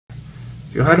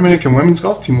The Ohio Dominican women's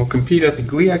golf team will compete at the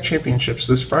GLIAC Championships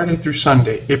this Friday through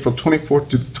Sunday, April 24th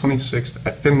through the 26th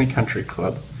at Finley Country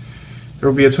Club. There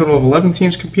will be a total of 11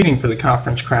 teams competing for the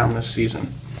conference crown this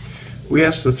season. We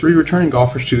asked the 3 returning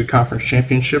golfers to the conference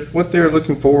championship what they are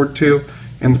looking forward to,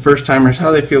 and the first-timers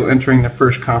how they feel entering their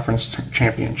first conference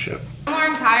championship.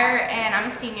 I'm and I'm a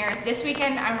senior. This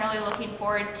weekend I'm really looking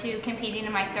forward to competing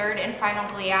in my 3rd and final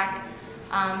GLIAC.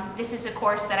 This is a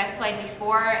course that I've played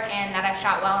before and that I've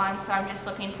shot well on, so I'm just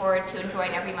looking forward to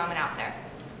enjoying every moment out there.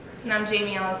 And I'm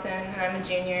Jamie Ellison, and I'm a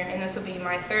junior, and this will be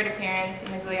my 3rd appearance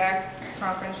in the GLIAC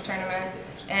conference tournament,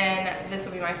 and this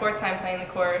will be my 4th time playing the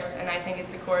course, and I think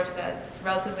it's a course that's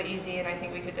relatively easy, and I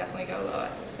think we could definitely go low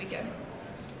at this weekend.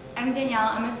 I'm Danielle,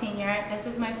 I'm a senior. This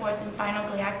is my 4th and final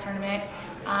GLIAC tournament.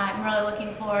 I'm really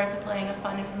looking forward to playing a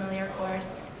fun and familiar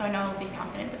course, so I know I'll be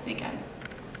confident this weekend.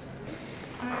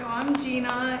 Alright, well, I'm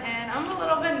Gina, and I'm a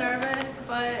little bit nervous,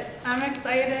 but I'm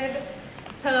excited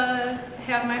to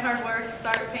have my hard work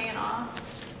start paying off.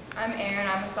 I'm Erin,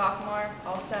 I'm a sophomore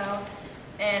also,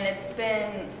 and it's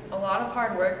been a lot of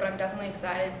hard work, but I'm definitely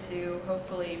excited to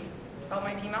hopefully help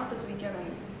my team out this weekend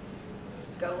and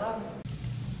go low.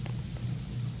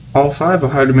 All 5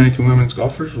 Ohio Dominican women's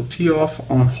golfers will tee off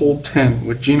on hole 10,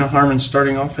 with Gina Harmon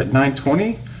starting off at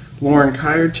 9:20, Lauren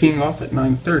Kyer teeing off at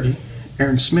 9:30,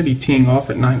 Erin Smitty teeing off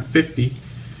at 9:50,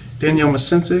 Danielle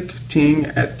Masensic teeing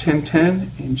at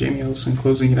 10:10, and Jamie Ellison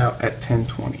closing it out at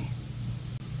 10:20.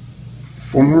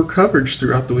 For more coverage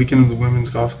throughout the weekend of the Women's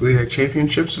Golf GLIAC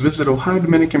Championships, visit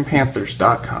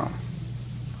OhioDominicanPanthers.com.